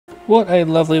What a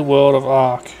lovely world of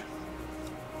Ark.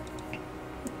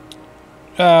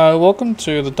 Welcome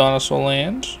to the dinosaur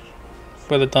land,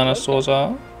 where the dinosaurs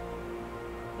are.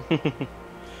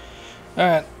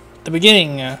 Alright, the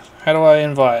beginning. How do I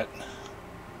invite?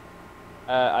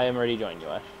 I am already joined you,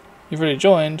 Ash. You've already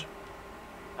joined?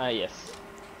 Yes.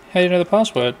 How do you know the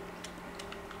password?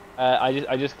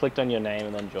 I just clicked on your name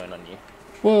and then joined on you.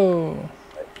 Whoa.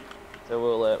 So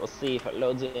we'll see if it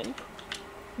loads in.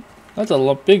 That's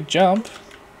a big jump.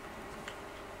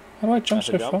 How do I jump That's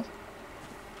so a far? jump?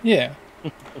 Yeah.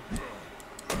 I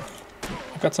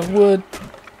got some wood.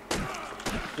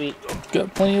 Sweet.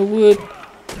 Got plenty of wood.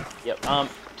 Yep.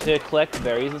 To collect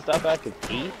berries and stuff, Ash,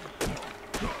 it's E.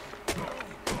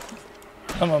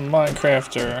 I'm a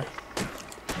Minecrafter.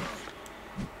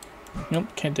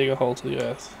 Nope, can't dig a hole to the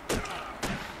earth.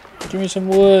 Give me some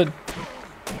wood.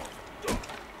 I'm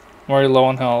already low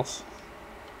on health.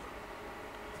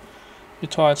 You're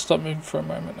tired, stop moving for a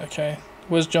moment, okay.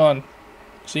 Where's John?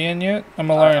 Is he in yet? I'm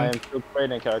alone. I am still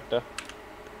creating a character.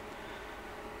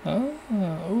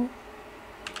 Oh.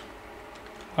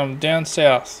 I'm down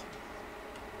south.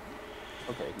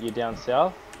 Okay, you're down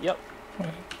south? Yep. Wait.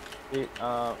 Sweet.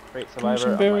 Great Give me survivor.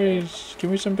 some berries. Give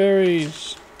me some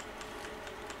berries.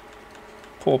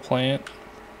 Poor plant.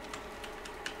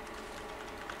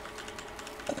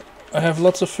 I have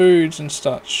lots of foods and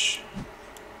such.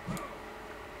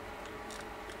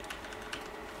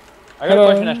 I got a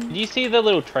question, Hello. Ash. Did you see the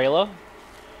little trailer?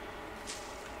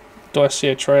 Do I see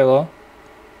a trailer?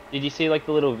 Did you see like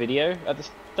the little video at the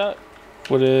start?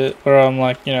 Would it, where I'm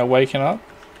like, you know, waking up?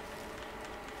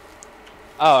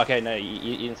 Oh, okay, no,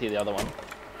 you didn't see the other one.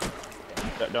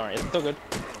 Don't worry, it's still good.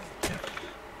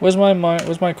 Where's my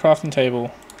crafting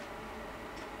table?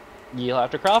 You'll have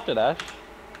to craft it, Ash.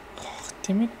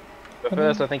 Damn it. But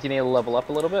first, I think you need to level up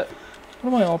a little bit.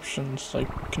 What are my options?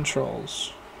 Like,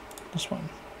 controls. This one.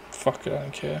 Fuck it, I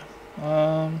don't care.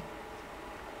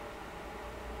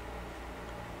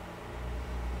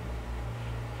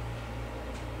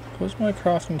 Where's my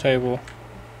crafting table?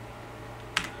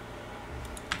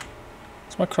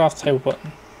 It's my craft table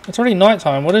button. It's already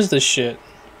nighttime. What is this shit?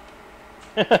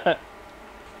 Or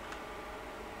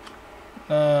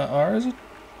is it?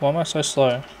 Why am I so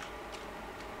slow?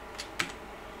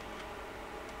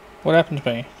 What happened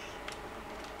to me?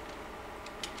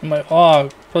 Am I? Oh,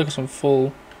 probably because I'm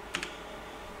full.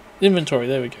 Inventory.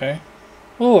 There we go.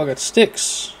 Oh, I got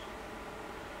sticks.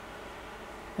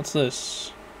 What's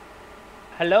this?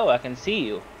 Hello, I can see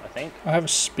you, I think. I have a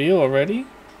spear already.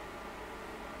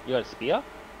 You got a spear?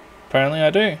 Apparently, I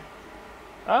do.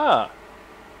 Ah.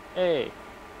 Hey.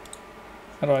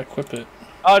 How do I equip it?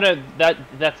 Oh no,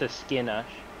 that's a skin, Ash.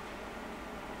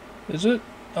 Is it?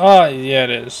 Oh, yeah, it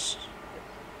is.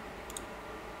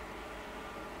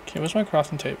 Okay, where's my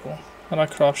crafting table? How do I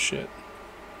craft shit?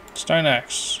 Stone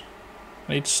axe.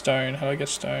 I need stone. How do I get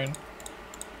stone?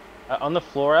 On the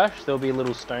floor, Ash, there'll be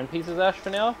little stone pieces, Ash,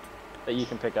 for now, that you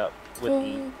can pick up with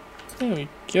E. There we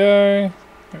go.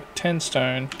 I got 10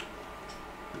 stone.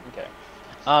 Okay.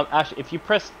 Ash, if you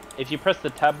press the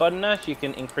tab button, Ash, you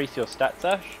can increase your stats,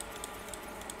 Ash.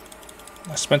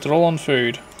 I spent it all on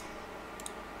food.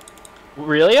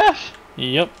 Really, Ash?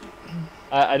 Yep.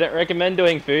 I don't recommend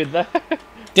doing food though.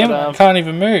 Damn But, it, I can't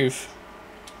even move.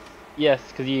 Yes,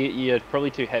 because you're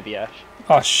probably too heavy, Ash.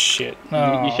 Oh shit.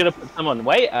 Oh. You should have put some on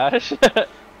weight, Ash.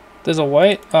 There's a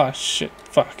weight? Oh shit.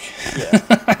 Fuck.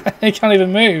 Yeah. I can't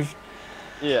even move.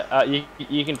 Yeah,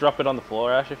 you can drop it on the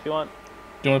floor, Ash, if you want.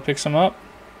 Do you want to pick some up?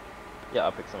 Yeah,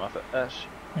 I'll pick some up, Ash.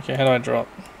 Okay, how do I drop?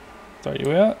 Throw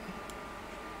you out?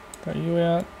 Throw you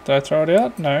out? Did I throw it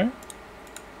out? No.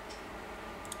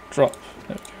 Drop.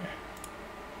 There we go.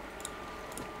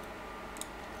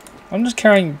 I'm just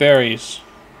carrying berries.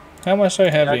 How am I so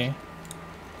heavy? Yeah.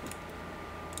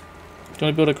 Do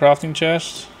you want to build a crafting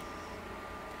chest?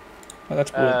 Oh,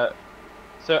 that's wood.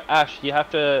 So Ash, you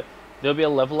have to. There'll be a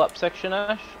level up section,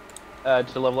 Ash,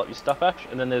 to level up your stuff, Ash,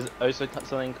 and then there's also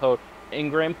something called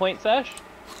engram points, Ash,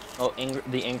 or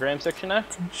the engram section, Ash.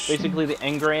 Basically, the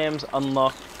engrams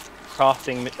unlock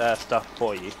crafting stuff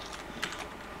for you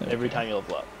every time you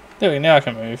level up. There we go, now I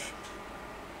can move.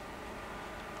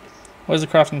 Where's the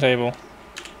crafting table?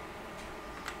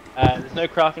 There's no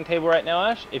crafting table right now,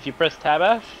 Ash. If you press tab,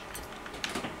 Ash.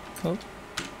 Oh.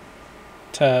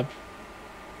 Tab.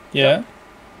 Yeah.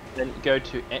 Then go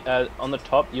to on the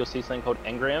top. You'll see something called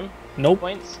engram Nope.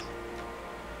 points.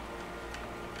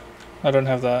 I don't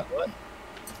have that. What?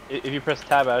 If you press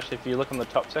tab, Ash, if you look on the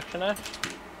top section, Ash,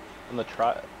 on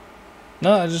the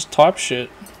No, I just type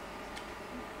shit.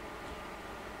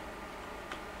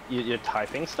 you're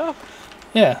typing stuff.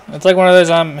 Yeah, it's like one of those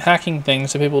hacking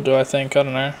things that people do, I think. I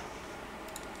don't know.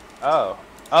 Oh.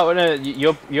 Oh no,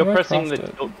 you're How do I pressing the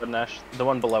craft it? tilt button, Ash. The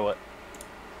one below it.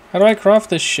 How do I craft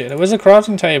this shit? Where's the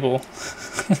crafting table?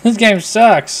 This game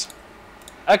sucks.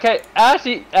 Okay, Ash,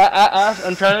 Ash,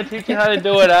 I'm trying to teach you how to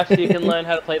do it, Ash, so you can learn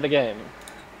how to play the game.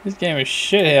 This game is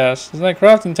shit house. There's no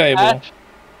crafting table. Ash,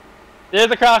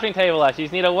 there's a crafting table, Ash. You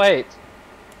just need to wait.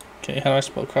 Okay, how do I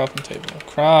spell crafting table?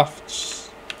 Crafts.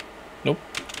 Nope.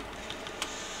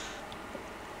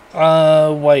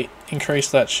 Wait. Increase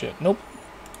that shit. Nope.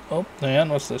 Oh, man,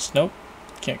 what's this? Nope.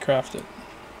 Can't craft it.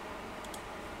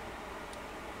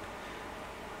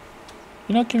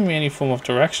 You're not giving me any form of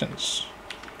directions.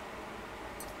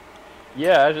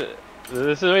 Yeah, this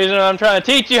is the reason I'm trying to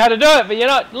teach you how to do it, but you're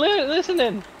not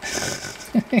listening.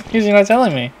 Because you're not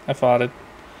telling me. I farted.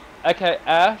 Okay,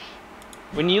 Ash,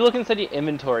 when you look inside your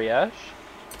inventory, Ash.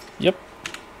 Yep.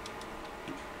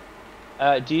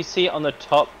 Do you see on the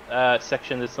top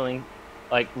section there's something,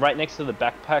 like right next to the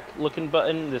backpack looking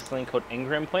button, there's something called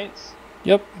engram points?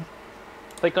 Yep.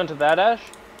 Click onto that, Ash.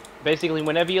 Basically,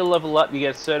 whenever you level up, you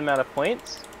get a certain amount of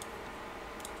points.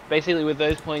 Basically, with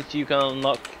those points, you can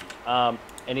unlock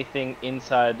anything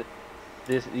inside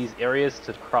these areas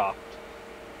to craft.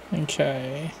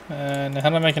 Okay. And how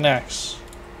do I make an axe?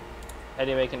 How do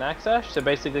you make an axe, Ash? So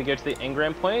basically, go to the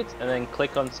engram points and then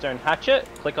click on stone hatchet.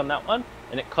 Click on that one,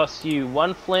 and it costs you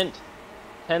 1 flint,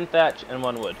 10 thatch, and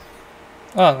 1 wood.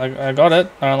 Oh, I got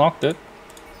it. I unlocked it.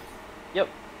 Yep.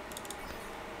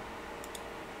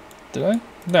 Did I?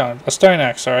 No, a stone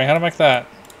axe, sorry. How to make that?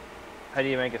 How do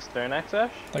you make a stone axe,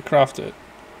 Ash? I craft it.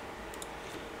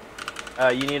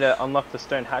 You need to unlock the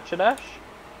stone hatchet, Ash.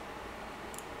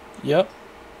 Yep.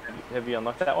 Have you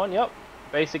unlocked that one? Yep.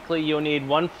 Basically, you'll need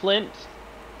 1 flint,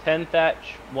 10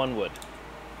 thatch, 1 wood.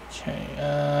 Okay,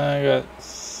 I got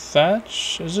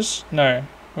thatch. Is this? No.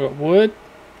 I got wood,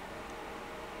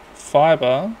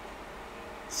 fiber,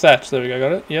 thatch. There we go,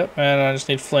 got it. Yep, and I just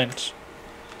need flint.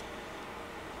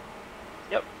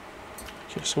 Yep.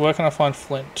 Okay, so where can I find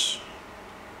flint?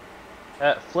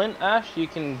 Flint, Ash, you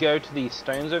can go to the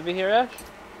stones over here, Ash,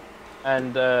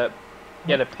 and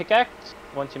get a pickaxe.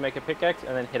 Once you make a pickaxe,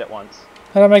 and then hit it once.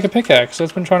 How do I make a pickaxe?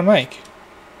 That's been trying to make.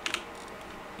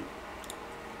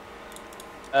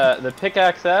 The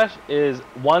pickaxe, Ash, is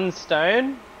 1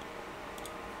 stone,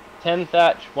 10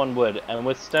 thatch, 1 wood, and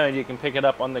with stone you can pick it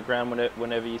up on the ground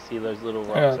whenever you see those little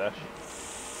rocks, Ash.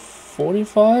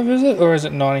 45 is it? Or is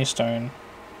it 90 stone?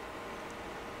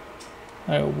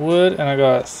 I got wood and I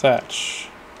got thatch.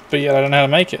 But yet I don't know how to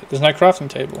make it. There's no crafting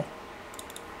table.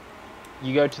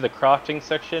 You go to the crafting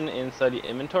section inside your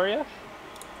inventory, Ash.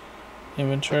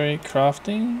 Inventory,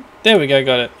 crafting. There we go,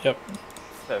 got it. Yep.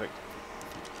 Perfect.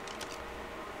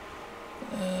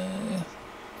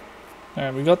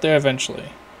 Alright, we got there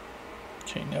eventually.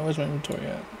 Okay, now where's my inventory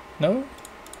at? No?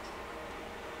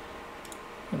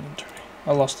 Inventory.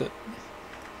 I lost it.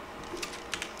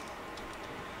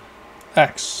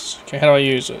 Axe. Okay, how do I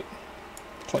use it?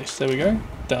 Place. There we go.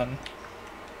 Done.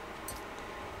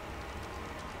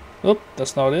 Oop,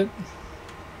 that's not it.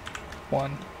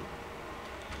 1.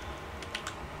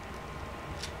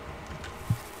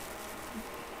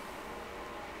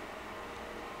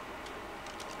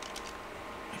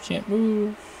 I can't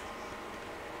move.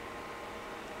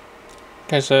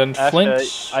 Okay, so in Ash,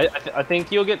 flint. I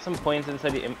think you'll get some points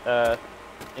inside your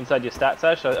stats,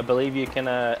 Ash. I believe you can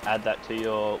add that to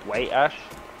your weight, Ash.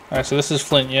 Alright, so this is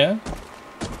flint, yeah?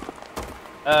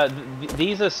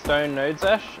 These are stone nodes,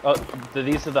 Ash. Oh,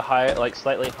 these are the higher, like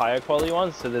slightly higher quality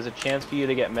ones. So there's a chance for you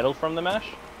to get metal from them, Ash.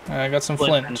 I got some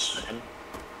flint.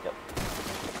 Yep.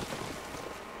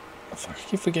 Oh, fuck, I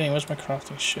keep forgetting. Where's my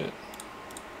crafting shit?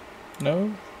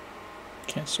 No?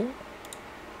 Cancel?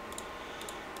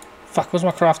 Fuck, where's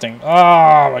my crafting?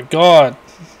 Oh my god!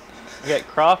 Okay,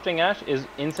 crafting, Ash, is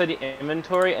inside your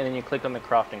inventory, and then you click on the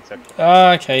crafting section.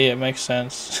 Okay, yeah, it makes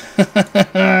sense.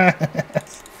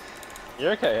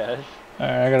 You're okay, Ash.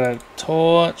 Alright, I got a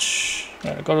torch.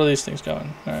 Alright, I got all these things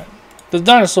going. Alright. The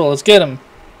dinosaur, let's get him!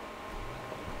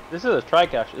 This is a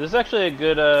tri-cache. This is actually a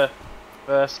good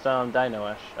first dino,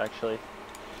 Ash, actually.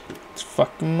 Let's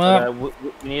fuck him up.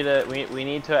 We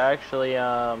need to actually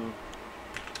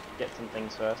get some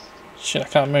things first. Shit, I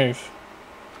can't move.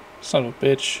 Son of a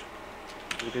bitch.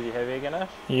 Because you're heavy again, Ash?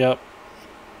 Yep.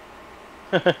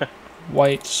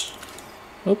 Wait.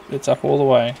 Oop, it's up all the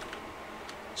way.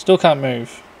 Still can't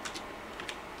move.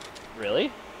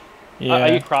 Really? Yeah.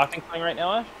 Are you crafting something right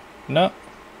now, Ash? No.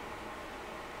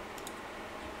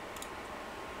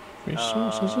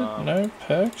 Resource, is it? No.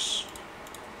 Perks?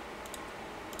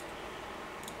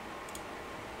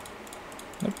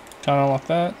 Nope. Can't unlock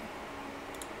that.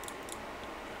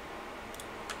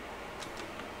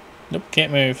 Nope,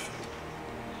 can't move.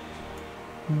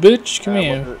 Bitch, come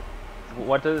here.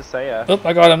 What does it say, Ash? Oh,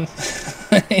 I got him.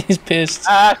 He's pissed.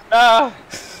 Ash, no!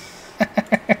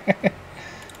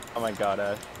 Oh my god,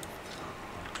 Ash.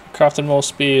 Crafted more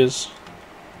spears.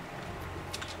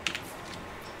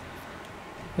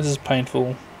 This is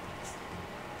painful.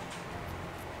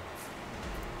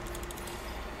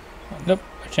 Nope,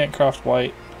 I can't craft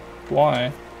weight.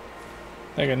 Why?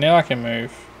 There you go, now I can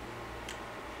move.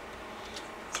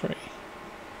 3.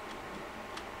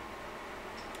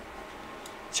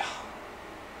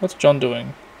 What's John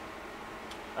doing?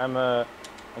 I'm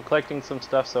collecting some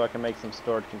stuff so I can make some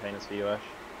storage containers for you, Ash.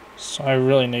 So I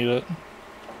really need it.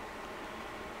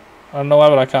 I don't know why,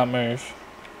 but I can't move.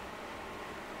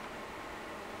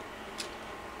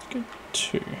 Let's go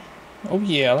 2. Oh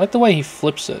yeah, I like the way he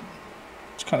flips it.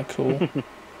 It's kind of cool.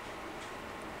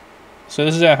 So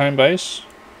this is our home base?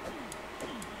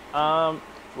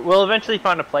 We'll eventually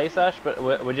find a place, Ash, but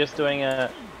we're just doing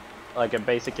a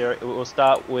basic area. We'll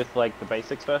start with like the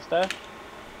basics first, Ash.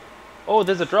 Oh,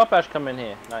 there's a drop, Ash, come in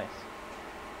here. Nice.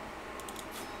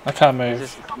 I can't move. Is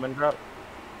this a common drop?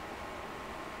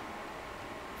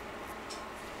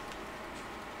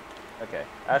 Okay,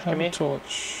 Ash, come here.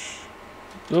 Torch.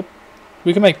 Oop.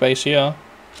 We can make base here.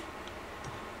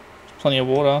 There's plenty of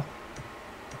water.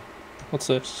 What's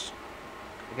this?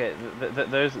 Okay,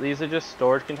 these are just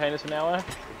storage containers for now, Ash.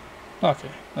 Okay.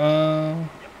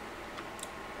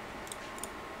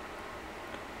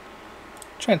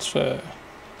 Transfer.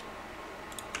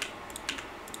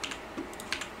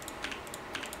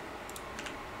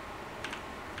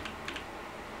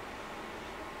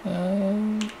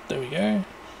 There we go.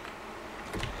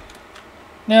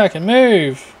 Now I can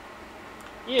move.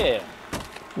 Yeah.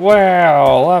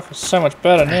 Wow, life is so much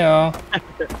better now.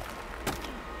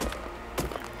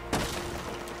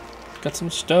 Got some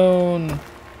stone.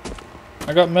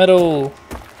 I got metal.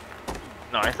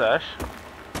 Nice, Ash.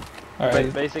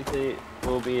 Alright. Basically,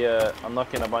 we'll be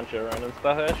unlocking a bunch of random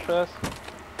stuff, Ash, first.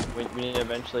 We need to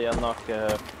eventually unlock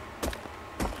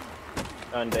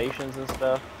foundations and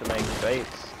stuff to make the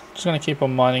base. Just gonna keep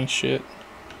on mining shit.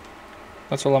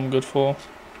 That's all I'm good for.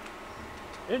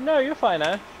 No, you're fine,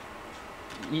 Ash.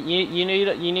 You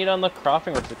need to unlock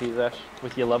crafting recipes, Ash,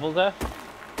 with your levels, Ash.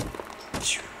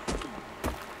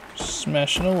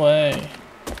 Smashing away.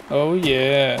 Oh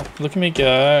yeah, look at me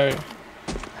go.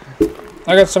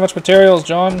 I got so much materials,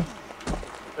 John.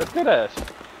 That's good, Ash.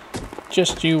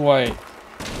 Just you wait.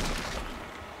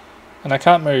 And I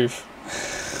can't move.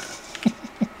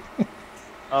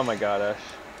 Oh my god, Ash.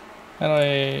 How do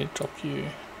I drop you?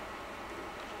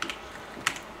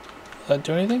 Does that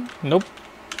do anything? Nope.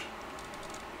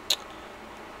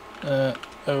 Oh.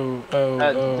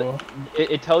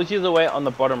 It tells you the way on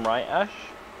the bottom right, Ash.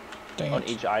 Dang on it.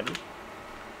 each item.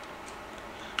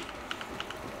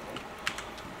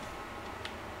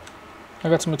 I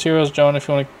got some materials, John, if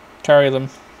you want to carry them.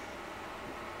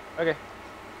 Okay.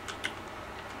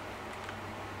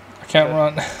 I can't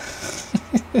run.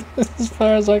 As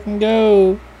far as I can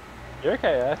go. You're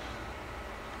okay, Ash.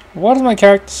 Why does my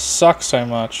character suck so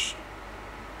much?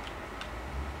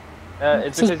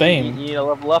 It's because you need to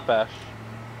level up, Ash.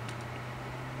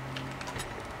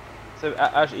 So,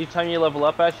 Ash, each time you level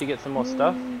up, Ash, you get some more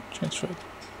stuff. Transfer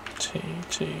T.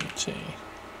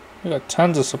 We got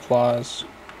tons of supplies.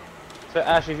 So,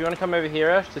 Ash, if you want to come over here,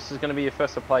 Ash, this is going to be your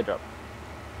first supply drop.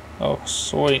 Oh,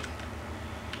 sweet.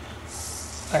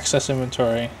 Access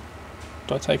inventory.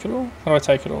 Do I take it all? How do I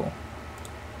take it all?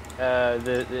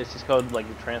 It's just called like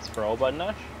the transfer all button,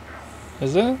 Ash.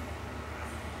 Is it?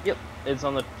 Yep. It's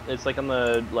on the. It's like on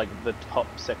the the top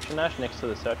section, Ash, next to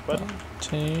the search button.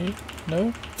 T.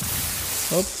 No.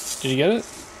 Oh, did you get it?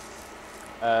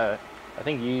 I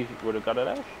think you would have got it,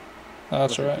 Ash. Oh,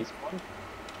 that's right.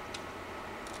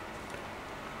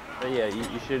 But yeah,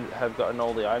 you should have gotten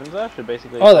all the items, Ash. Should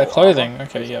basically. Oh, that clothing.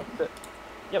 Okay, yep.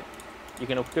 Yep. You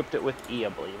can equip it with E, I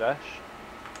believe, Ash.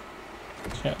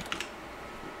 Yeah.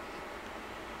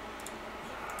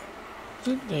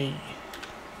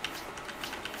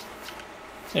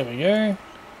 There we go.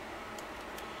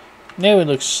 Now it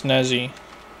looks snazzy.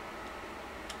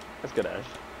 That's good, Ash.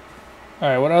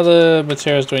 Alright, what other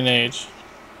materials do we need?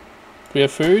 Do we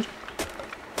have food?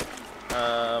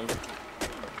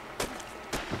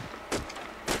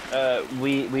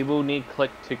 We will need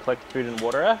to collect food and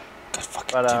water, Ash. God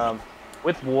fucking But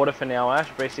with water for now, Ash,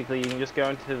 basically you can just go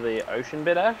into the ocean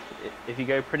bit, Ash. If you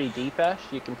go pretty deep, Ash,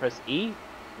 you can press E, and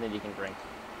then you can drink.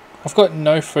 I've got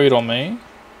no food on me.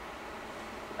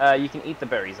 You can eat the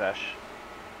berries, Ash.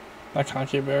 I can't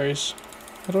get berries.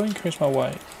 How do I increase my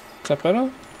weight? Is that better?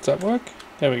 Does that work?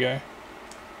 There we go.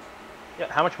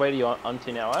 Yeah, how much weight are you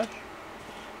onto now, Ash?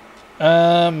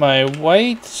 My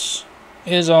weight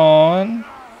is on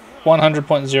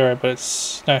 100.0, but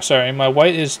it's... No, sorry. My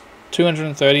weight is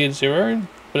 230 at 0,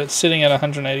 but it's sitting at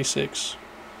 186.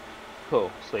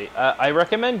 Cool, sweet. I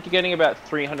recommend getting about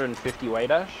 350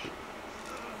 weight, Ash.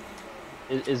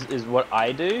 Is what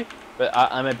I do, but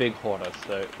I'm a big hoarder,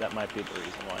 so that might be the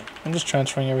reason why. I'm just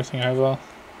transferring everything over.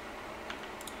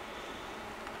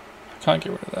 I can't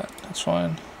get rid of that. That's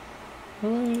fine.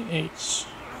 Eats.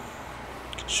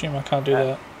 Consume, I can't do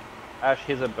that. Ash,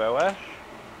 here's a bow, Ash.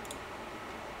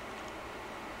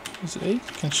 Is it eat?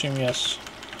 Consume, yes.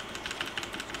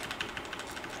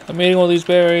 I'm eating all these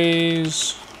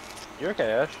berries. You're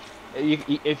okay, Ash.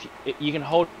 If you can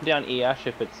hold down E, Ash,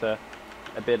 if it's a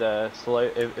bit slow,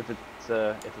 if it's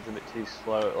a bit too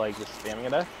slow, like just spamming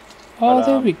it, Ash. Oh, But,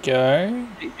 there we go.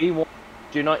 be warned,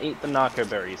 do not eat the narco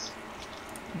berries.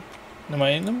 Am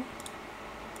I eating them?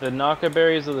 The narco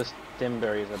berries or the stem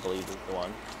berries, I believe, is the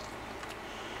one.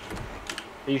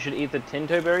 You should eat the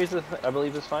tinto berries, I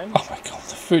believe is fine. Oh my god,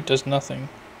 the fruit does nothing.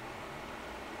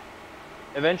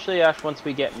 Eventually, Ash, once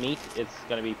we get meat, it's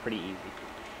gonna be pretty easy.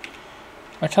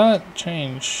 I can't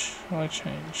change. How do I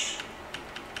change?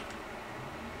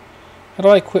 How do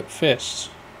I equip fists?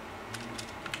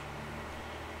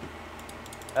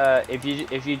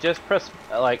 If you just press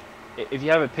like if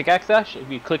you have a pickaxe, Ash, if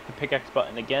you click the pickaxe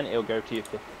button again, it'll go to your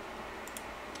fist.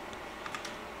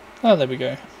 Oh, there we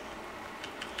go.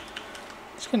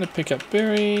 Just gonna pick up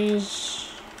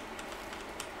berries.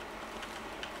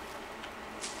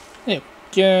 There we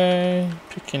go.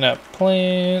 Picking up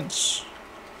plants.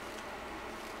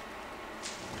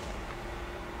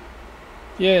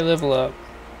 Yeah, level up.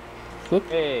 Whoop.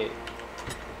 Hey,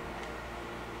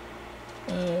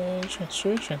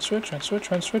 Transfer.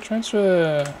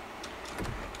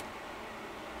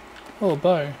 Oh, a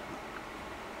bow.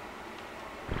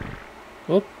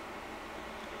 Whoop.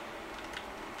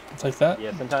 I'll take that.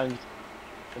 yeah, sometimes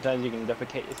you can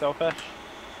defecate yourself, Ash.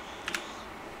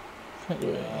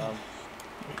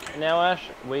 Now, Ash,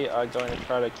 we are going to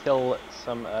try to kill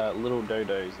some little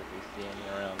dodos if we see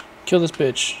any around. Kill this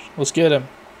bitch. Let's get him.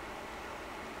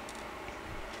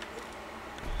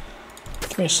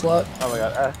 Come here, slut. Oh my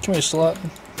god, Ash. Come here, slut.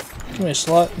 Come here,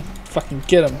 slut. Fucking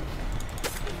get him.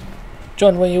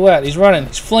 John, where you at? He's running.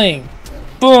 He's fleeing.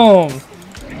 Boom!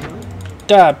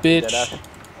 Die, bitch. Dead, Ash.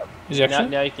 Is he actually?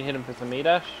 Now you can hit him for some meat,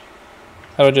 Ash.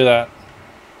 How do I do that?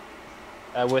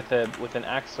 With an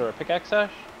axe or a pickaxe,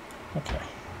 Ash. Okay.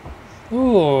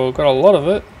 Ooh, got a lot of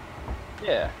it.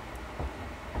 Yeah.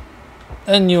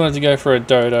 And you wanted to go for a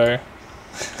dodo.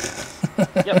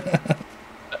 Yep.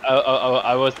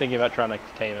 I was thinking about trying to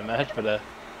tame him, Ash, but yeah.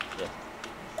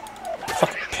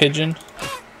 Fucking pigeon.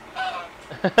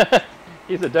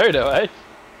 He's a dodo, Ash.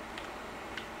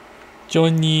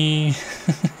 Johnny.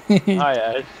 Hi,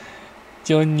 Ash.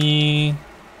 Johnny.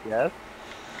 Yes?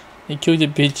 He killed a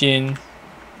pigeon.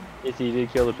 Yes, you did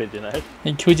kill the pigeon, Ash.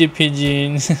 He killed a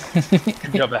pigeon.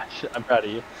 Good job, Ash. I'm proud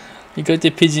of you. You got the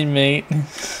pigeon, mate.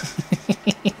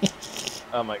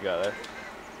 Oh my god, Ash.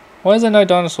 Why is there no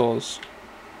dinosaurs?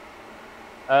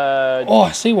 Oh,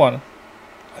 I see one.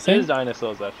 I think. There's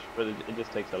dinosaurs, Ash, but it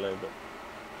just takes a little bit.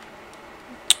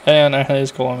 Hey, I know who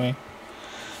he's calling me.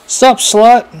 Sup,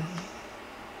 slut?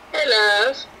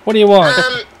 Hello. What do you want?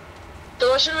 The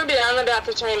washing will be done in about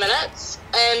 15 minutes,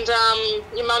 and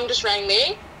your mum just rang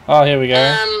me. Oh, here we go.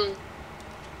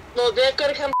 Well, they've got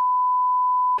to come.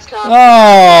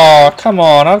 Oh, come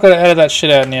on. I've got to edit that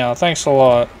shit out now. Thanks a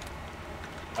lot.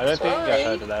 I don't think I Sorry.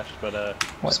 heard it, Ash, but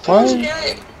What?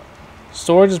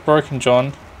 Storage is broken,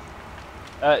 John.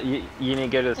 you need to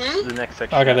go to the next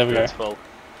section. Okay, there we after go. it's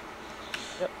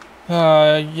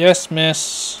full. Yes,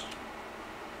 miss.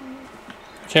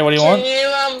 Okay, what do you want?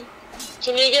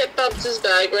 Can you get Bubs'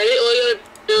 bag ready? All you gotta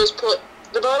do is put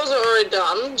the bottles are already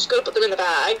done. Just gotta put them in the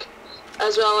bag,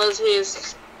 as well as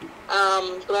his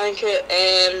blanket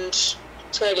and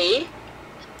teddy.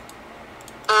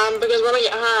 Because when I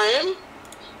get home,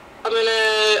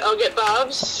 I'll get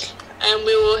Bubs, and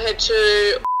we will head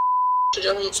to.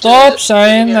 Stop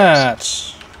saying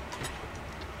that.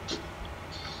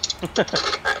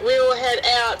 We will head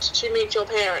out to meet your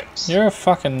parents. You're a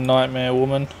fucking nightmare,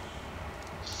 woman.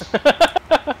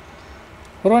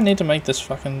 What do I need to make this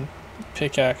fucking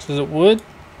pickaxe? Is it wood?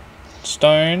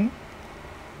 Stone?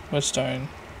 Where's stone?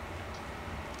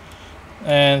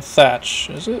 And thatch,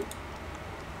 is it?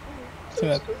 I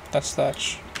think that's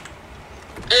thatch.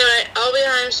 Anyway, I'll be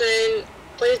home soon.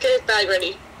 Please get his bag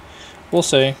ready. We'll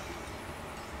see.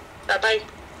 Bye-bye.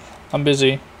 I'm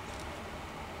busy.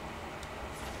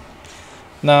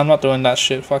 No, I'm not doing that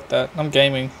shit. Fuck that. I'm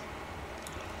gaming.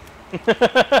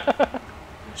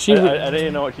 She I didn't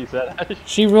even know what she said.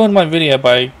 she ruined my video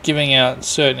by giving out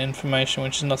certain information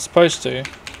which is not supposed to.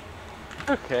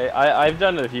 Okay, I've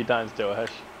done it a few times too,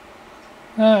 Ash.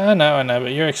 I know,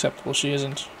 but you're acceptable. She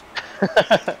isn't.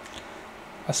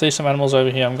 I see some animals over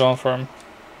here. I'm going for them.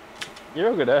 You're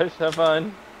all good, Ash. Have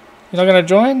fun. You're not gonna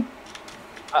join?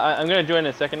 I'm gonna join in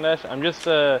a second, Ash. I'm just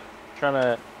trying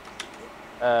to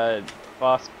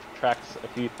fast track a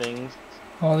few things.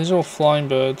 Oh, these are all flying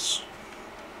birds.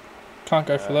 Can't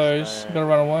go for those. You gotta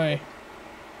run away.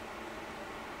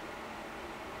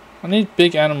 I need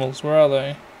big animals. Where are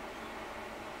they?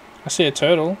 I see a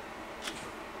turtle.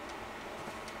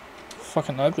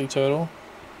 Fucking ugly turtle.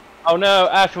 Oh no,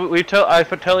 Ash, I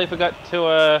totally forgot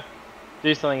to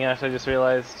do something, Ash. I just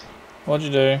realized. What'd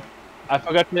you do? I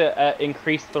forgot to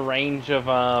increase the range of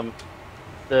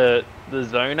the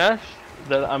zone, Ash,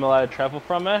 that I'm allowed to travel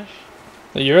from, Ash.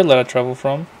 That you're allowed to travel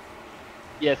from?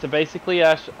 Yeah, so basically,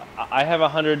 Ash, I have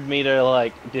 100-meter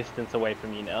like distance away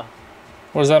from you now.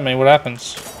 What does that mean? What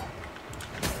happens?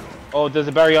 Oh, there's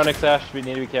a baryonyx, Ash. We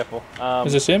need to be careful.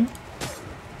 Is this him?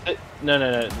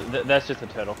 No. That's just a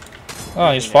turtle.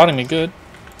 Oh, he's fighting me good.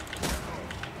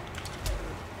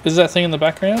 Is that thing in the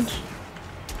background?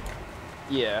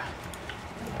 Yeah,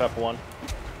 the purple one.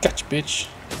 Gotcha, bitch.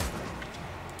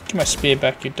 Give my spear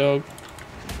back, you dog.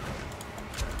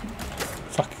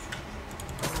 Fuck.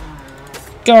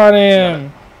 Got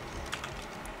him!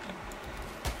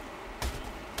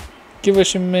 Give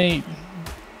us your meat.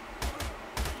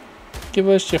 Give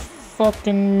us your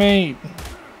fucking meat.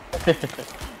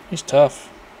 He's tough.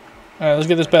 Alright, let's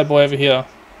get this bad boy over here.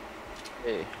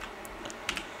 Hey.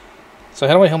 So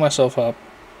how do I heal myself up?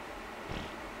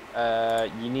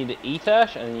 You need to eat,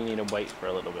 Ash, and you need to wait for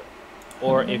a little bit.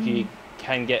 Or if you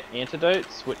can get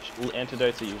antidotes, which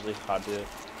antidotes are usually hard to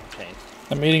obtain.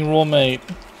 I'm eating raw meat.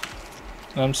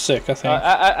 And I'm sick, I think.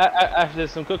 Ash,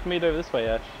 there's some cooked meat over this way,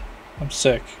 Ash. I'm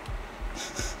sick.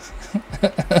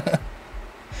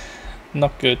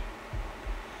 Not good.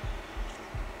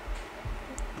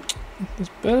 This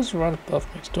bird is right above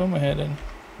me. It's doing my head in.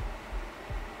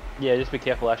 Yeah, just be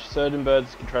careful, Ash. Certain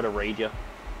birds can try to raid you.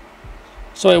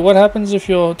 So wait, what happens if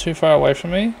you're too far away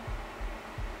from me?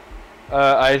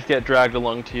 I just get dragged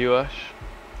along to you, Ash.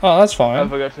 Oh, that's fine.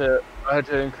 I had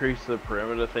to increase the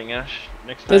perimeter thing, Ash.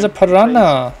 Next time. There's a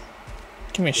piranha.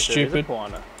 Give me Yes, stupid. there is a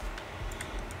piranha.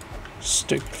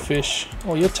 Stupid fish.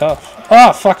 Oh, you're tough.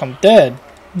 Oh, fuck, I'm dead.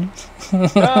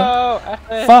 No,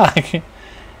 Ash. Fuck.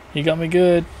 You got me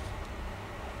good.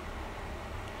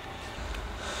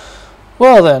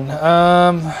 Well then,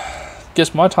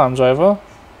 guess my time's over.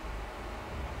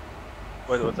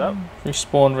 Wait, what's up?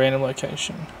 Respawn random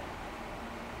location.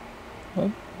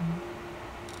 What?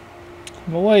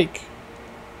 I'm awake.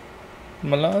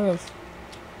 I'm alive.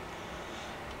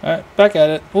 Alright, back at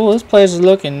it. Oh, this place is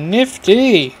looking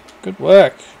nifty. Good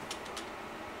work.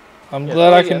 I'm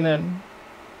glad I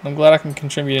can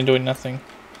contribute in doing nothing.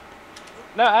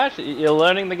 No, actually, you're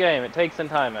learning the game. It takes some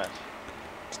time, Ash.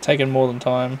 It's taken more than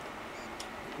time.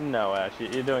 No, Ash,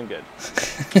 you're doing good.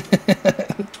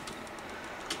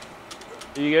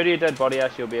 If you go to your dead body,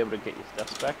 Ash, you'll be able to get your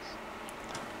stuff specs.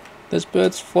 This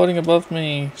bird's floating above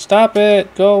me. Stop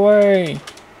it! Go away!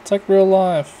 It's like real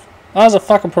life. Oh, there's a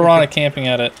fucking piranha camping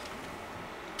at it.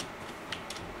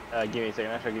 Give me a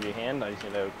second, Ash. I'll give you a hand. I just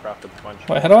need to craft a bunch.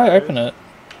 Wait, how do I open it?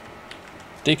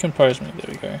 Decompose me. There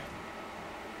we go.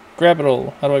 Grab it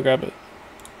all. How do I grab it?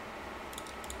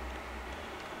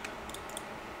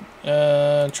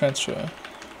 Transfer.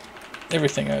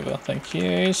 Everything over. Thank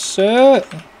you, sir.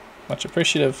 Much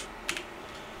appreciative.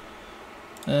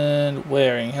 And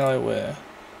wearing. How do I wear?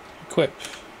 Equip.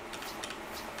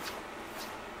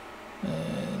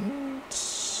 And...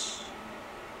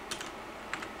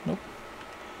 Nope.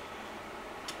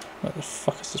 Where the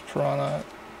fuck is this piranha at?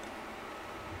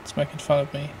 It's making fun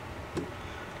of me.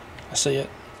 I see it.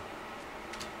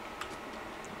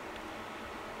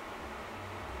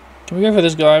 Can we go for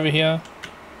this guy over here?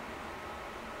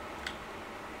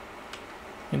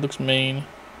 He looks mean.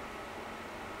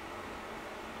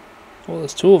 Oh,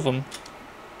 there's two of them.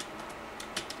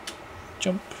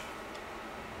 Jump.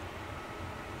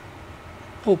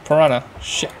 Oh, piranha.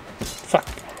 Shit. Fuck.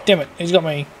 Damn it. He's got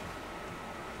me.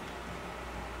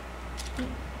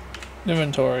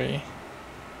 Inventory.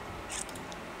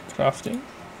 Crafting.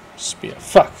 Spear.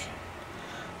 Fuck.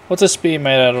 What's a spear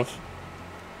made out of?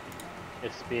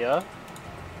 A spear.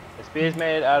 A spear is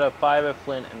made out of fiber,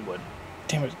 flint, and wood.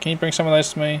 Damn it. Can you bring some of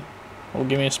those to me? Or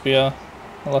give me a spear?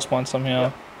 I lost one somehow.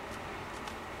 Yep.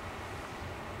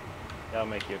 Yeah, I'll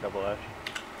make you a couple, Ash.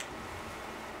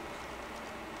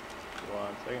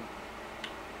 1 second.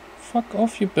 Fuck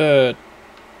off, you bird.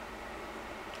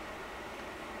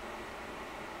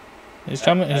 He's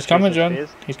coming. He's Ash, coming, use some John. spears.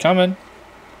 He's coming.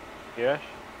 Here, Ash.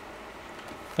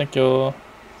 Thank you.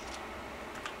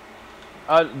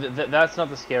 That's not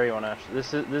the scary one, Ash.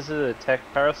 This is a tech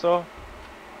parasaur.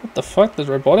 What the fuck? There's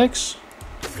robotics?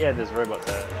 Yeah, there's robots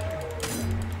there.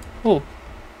 Oh,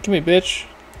 give me, bitch.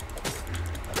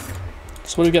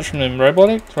 So what do we get from them?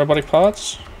 Robotic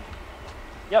parts?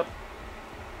 Yep.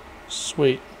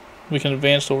 Sweet. We can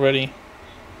advance already.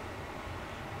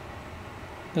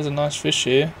 There's a nice fish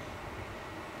here.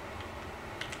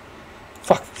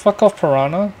 Fuck off,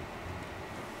 piranha.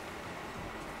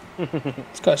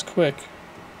 This guy's quick.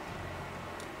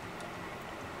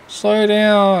 Slow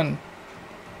down.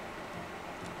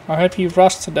 I hope you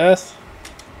rust to death.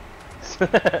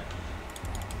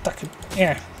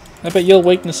 Yeah. I bet your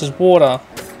weakness is water.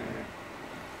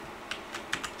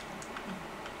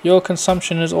 Your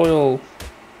consumption is oil.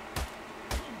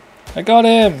 I got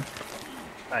him!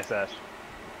 Nice, Ash.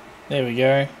 There we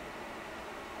go.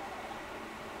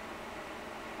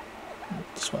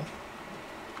 This one.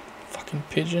 Fucking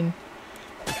pigeon.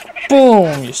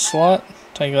 Boom, you slut.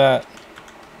 Take that.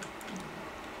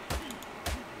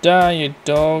 Die, you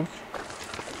dog.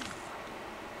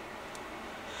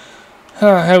 How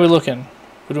are we looking?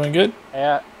 We're doing good?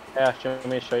 Hey, Ash, do you want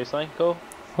me to show you something cool?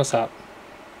 What's up?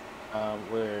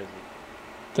 Where is he?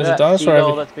 There's a That dinosaur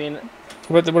seagull over that's been...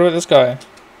 what about this guy? Which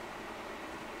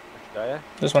guy, Ash?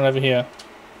 This one over here.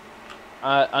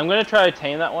 I'm gonna try to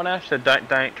tame that one, Ash, so don't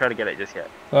try to get it just yet.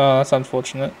 Oh, that's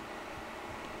unfortunate.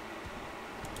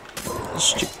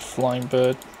 Stupid flying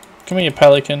bird. Come here, you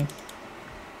pelican.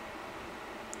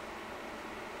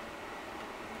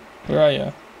 Where are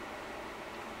you?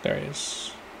 There he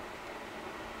is.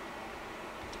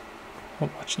 I'm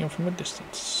watching him from a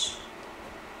distance.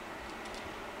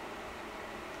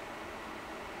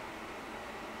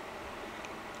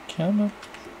 Come up.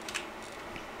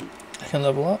 I can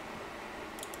level up.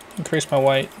 Increase my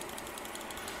weight.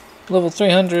 Level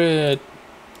 300.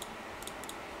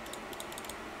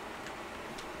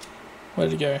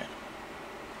 Where'd it go?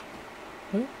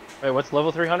 Wait, what's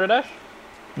level 300, Ash?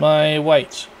 My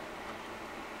weight.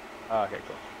 Oh, okay,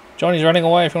 cool. Johnny's running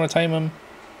away if you want to tame him.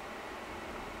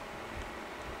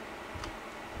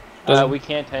 We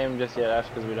can't tame him just yet, Ash,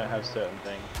 because we don't have certain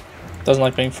things. Doesn't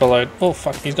like being followed. Oh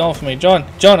fuck, he's going for me. John,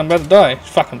 I'm about to die.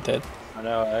 Fuck, I'm dead. I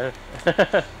know,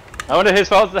 I wonder whose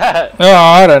fault's that? Oh,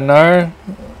 I don't know.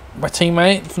 My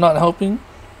teammate for not helping.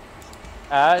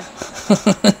 Ash?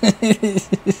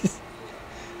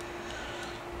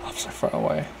 I'm so far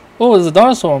away. Oh, there's a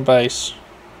dinosaur on base.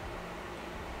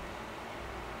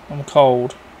 I'm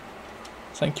cold.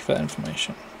 Thank you for that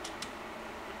information.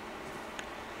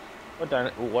 What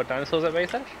dinosaur's at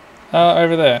base, Ash?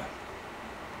 Over there.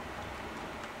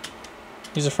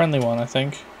 He's a friendly one, I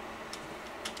think.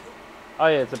 Oh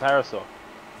yeah, it's a parasaur.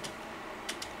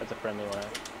 That's a friendly one.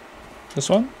 This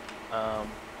one? Um,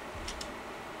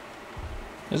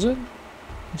 Is it?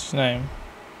 What's his name?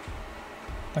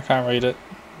 I can't read it.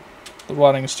 The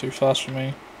writing is too fast for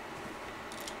me.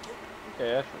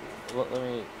 okay, Ash, let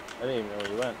me... I didn't even know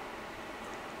where you went.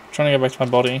 I'm trying to get back to my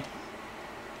body.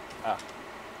 Ah.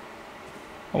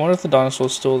 I wonder if the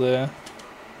dinosaur's still there.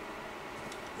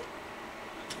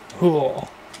 Oh.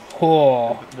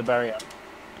 Oh. The barrier.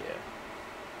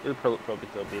 Yeah. It'll probably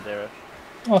still be there, Ash.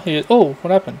 Oh, he. Oh, what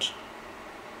happened?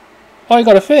 Oh, he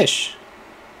got a fish.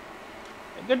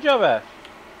 Good job, Ash.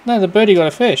 No, the birdie got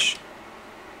a fish.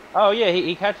 Oh yeah,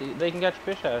 they can catch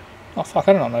fish, Ash. Oh fuck,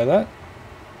 I did not know that.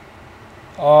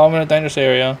 Oh, I'm in a dangerous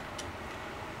area.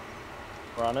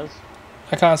 Piranhas.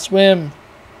 I can't swim.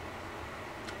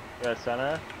 You got a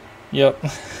center?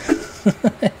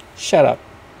 Yep. Shut up.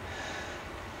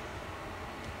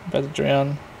 About to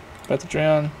drown. About to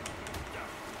drown.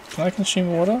 Can I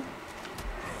consume water?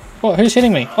 Oh, who's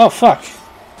hitting me? Oh fuck.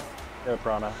 You're a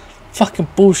piranha. Fucking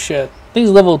bullshit. These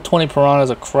level 20 piranhas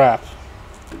are crap.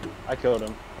 I killed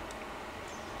him.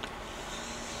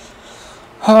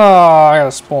 Oh, I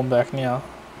gotta spawn back now.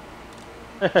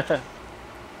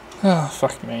 Oh,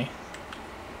 fuck me.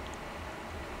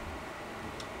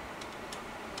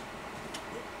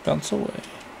 Bounce away.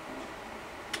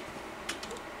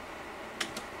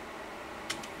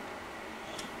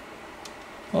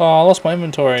 Oh, I lost my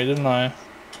inventory, didn't I?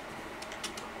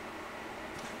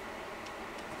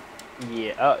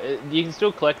 Yeah, you can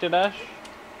still collect it, Ash.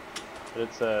 But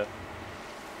it's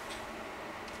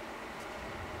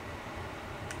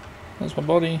That's my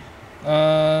body.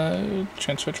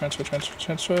 Transfer.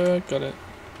 Got it.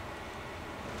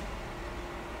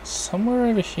 Somewhere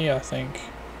over here, I think.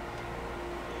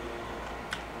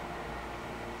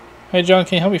 Hey, John,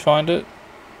 can you help me find it?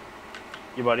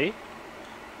 your buddy.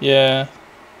 Yeah.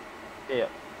 Yeah.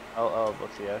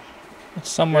 Let's see, Ash. It's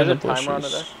somewhere in the There's a timer on it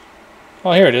bushes. there.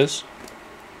 Oh, here it is.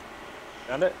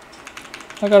 Found it?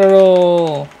 I got it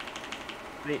all.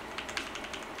 Sweet.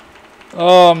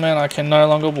 Oh man, I can no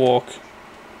longer walk.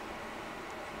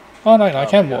 Oh no, I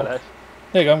can my God, walk. Ash.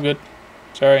 There you go, I'm good.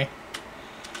 Sorry.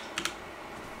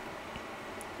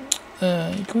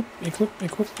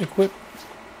 Equip.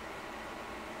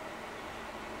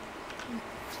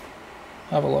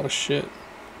 I have a lot of shit.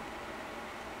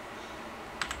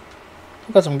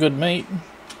 I've got some good meat.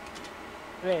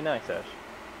 Very nice, Ash.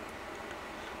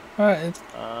 Alright, it's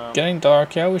getting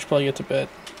dark. Yeah, we should probably get to bed.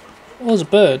 Oh, there's a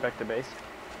bird. Back to base.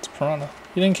 It's a piranha.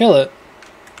 You didn't kill it.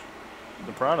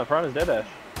 The piranha's dead, Ash.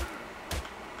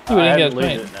 Oh, we I didn't hadn't get its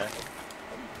looted mate. it, no.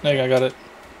 There you go, I got it.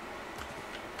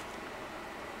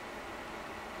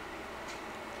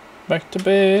 Back to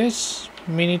base.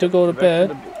 Me need to go to Back bed.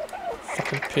 to the-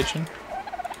 Fucking pigeon.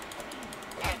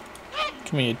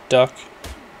 Come here, you duck.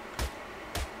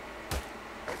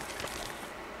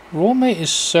 Raw meat is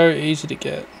so easy to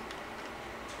get.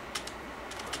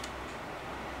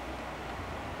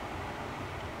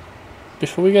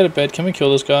 Before we go to bed, can we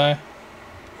kill this guy?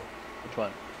 Which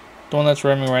one? The one that's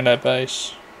roaming around our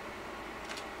base.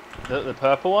 The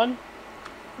purple one?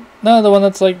 No, the one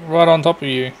that's like right on top of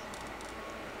you.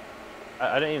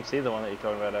 I don't even see the one that you're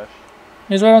talking about, Ash.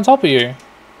 He's right on top of you.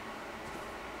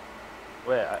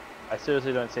 Where? I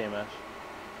seriously don't see him, Ash.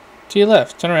 To your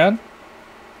left. Turn around.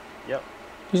 Yep.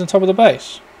 He's on top of the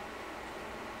base.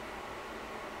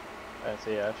 I don't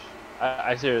see Ash.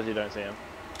 I seriously don't see him.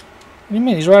 What do you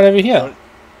mean? He's right over here.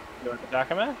 You want to attack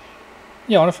him, Ash?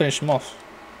 Yeah, I want to finish him off.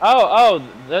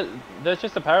 That's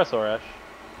just a parasaur, Ash.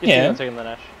 Just give Yeah. me 1 second then,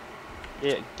 Ash.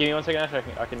 Yeah, give me 1 second, Ash.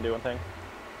 I can do one thing.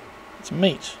 It's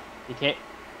meat. He can't.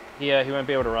 He won't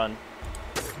be able to run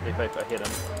if I hit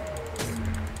him.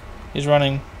 He's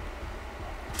running.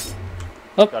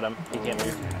 Got him. He can't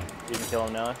move. You can kill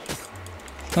him now, Ash.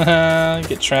 Haha,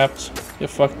 get trapped. You're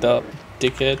fucked up,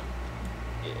 dickhead.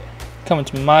 Yeah. Coming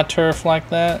to my turf like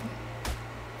that.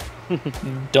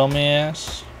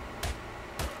 Dumbass.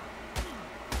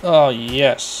 Oh,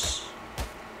 yes.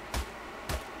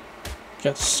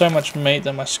 Got so much meat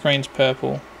that my screen's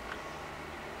purple.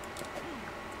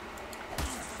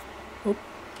 Oop.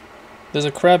 There's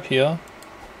a crab here.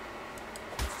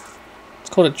 It's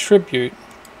called a tribute.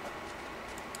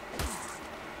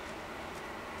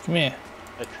 Come here.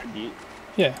 A tribute.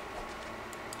 Yeah,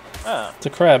 Ah. it's a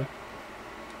crab.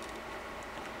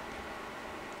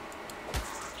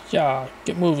 Yeah,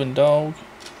 get moving, dog.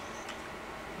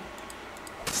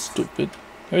 Stupid.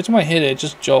 Every time I hit it, it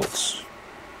just jolts.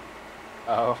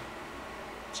 Oh.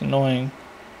 It's annoying.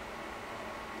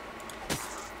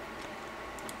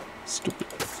 Stupid.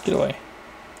 Get away.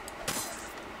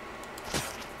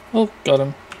 Oh, got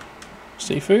him.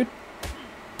 Seafood?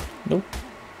 Nope.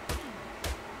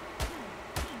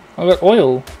 I got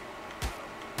oil.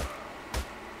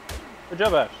 Good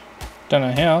job, Ash. Don't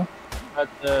know how.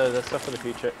 That's stuff for the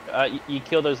future. You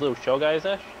kill those little shell guys,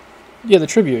 Ash? Yeah, the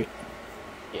tribute.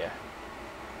 Yeah.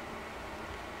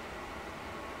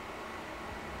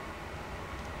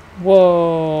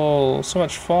 Whoa, so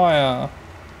much fire.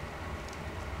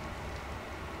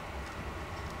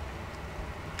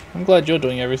 I'm glad you're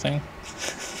doing everything.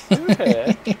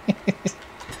 Okay.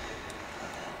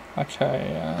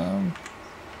 Okay,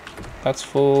 that's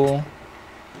full.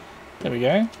 There we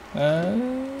go.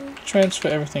 Transfer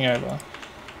everything over.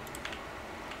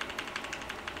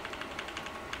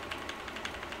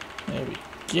 There we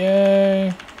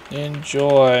go.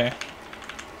 Enjoy.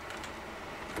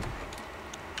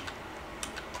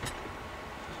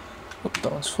 Oop,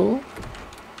 that one's full.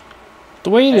 The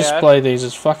way you Hey, display these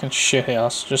is fucking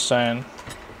shithouse, just saying.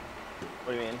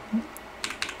 What do you mean?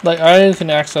 Like, I only can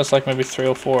access like maybe 3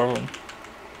 or 4 of them.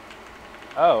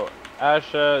 Oh,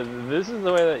 Ash, this is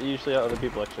the way that usually other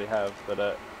people actually have,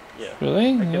 but yeah.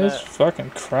 Really? I can, That's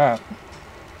fucking crap.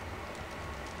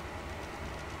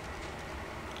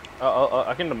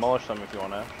 I can demolish them if you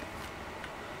want, Ash.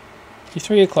 You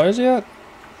threw your clothes out?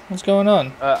 What's going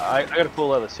on? I got a full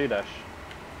leather suit, Ash.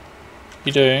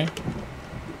 You do?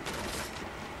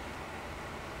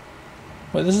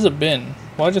 Wait, this is a bin.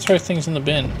 Why'd you throw things in the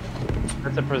bin?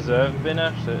 It's a preserve bin,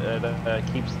 Ash, that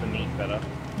keeps the meat better.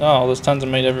 Oh, there's tons of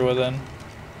meat everywhere then.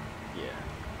 Yeah.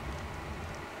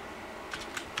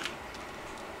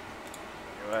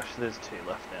 Oh, Ash, there's 2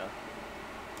 left now.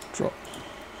 Drop.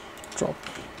 Drop.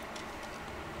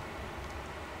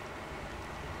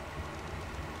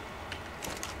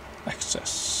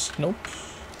 Access. Nope.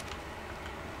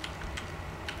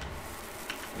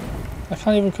 I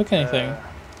can't even cook anything.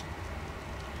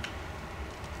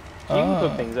 You can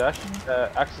cook things, Ash.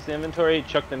 Access the inventory,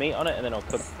 chuck the meat on it, and then I'll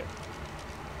cook it.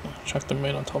 Chuck the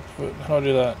meat on top of it. How do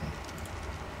I do that?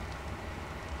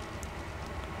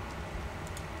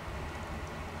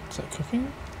 Is that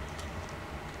cooking?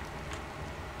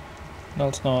 No,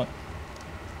 it's not.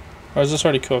 Or is this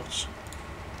already cooked?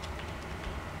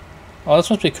 Oh, this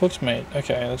must be cooked meat.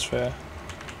 Okay, that's fair.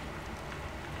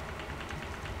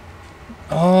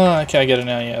 Oh, okay, I get it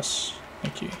now, yes.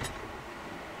 Thank you.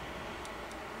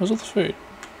 Where's all the food?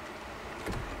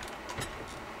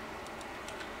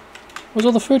 Where's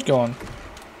all the food gone?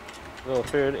 Little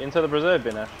food into the preserve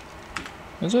bin, Ash.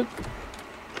 Is it?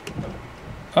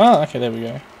 Ah, okay, there we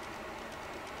go.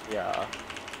 Yeah.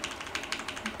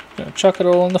 Gonna chuck it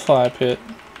all in the fire pit.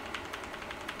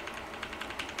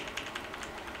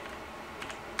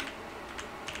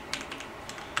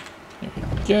 There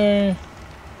we go.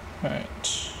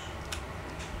 Right.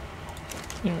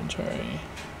 Inventory.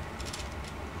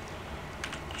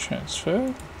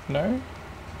 Transfer? No?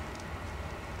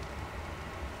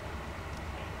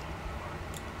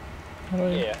 How do I...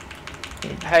 Yeah.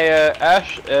 Hey,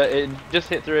 Ash, it just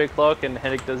hit 3 o'clock and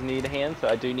Henrik does need a hand, so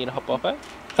I do need to hop off it.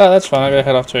 Oh, that's fine. I gotta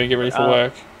head off to get ready for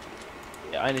work.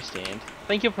 Yeah, I understand.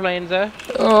 Thank you for playing, Ash.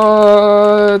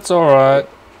 It's alright.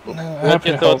 What's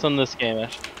your thoughts on this game,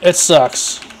 Ash? It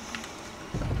sucks.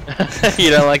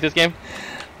 You don't like this game?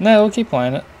 No, we'll keep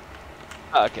playing it.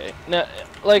 Okay. Now,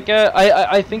 like,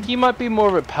 I think you might be more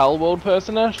of a Pal World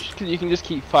person, Ash, because you can just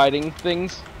keep fighting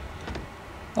things.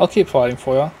 I'll keep fighting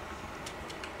for you.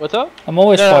 What's up? I'm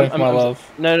always fighting for my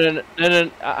love. No.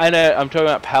 I know. I'm talking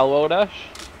about Pal World, Ash.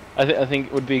 I think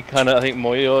it would be kind of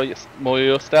more your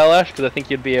style, Ash, because I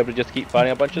think you'd be able to just keep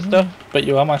fighting a bunch of stuff. But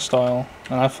you are my style,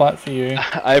 and I fight for you.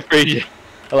 I appreciate.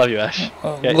 I love you, Ash.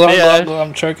 Okay,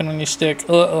 I'm choking on your stick.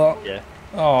 Yeah.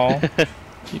 Oh,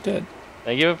 you did.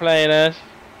 Thank you for playing, Ash.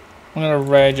 I'm gonna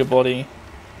raid your body.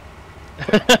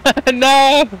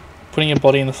 No! Putting your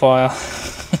body in the fire.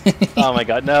 Oh my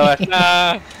god, no, Ash.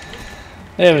 Nah.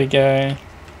 There we go.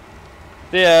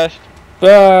 See ya, Ash.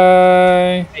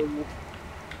 Bye.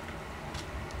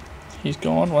 He's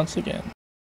gone once again.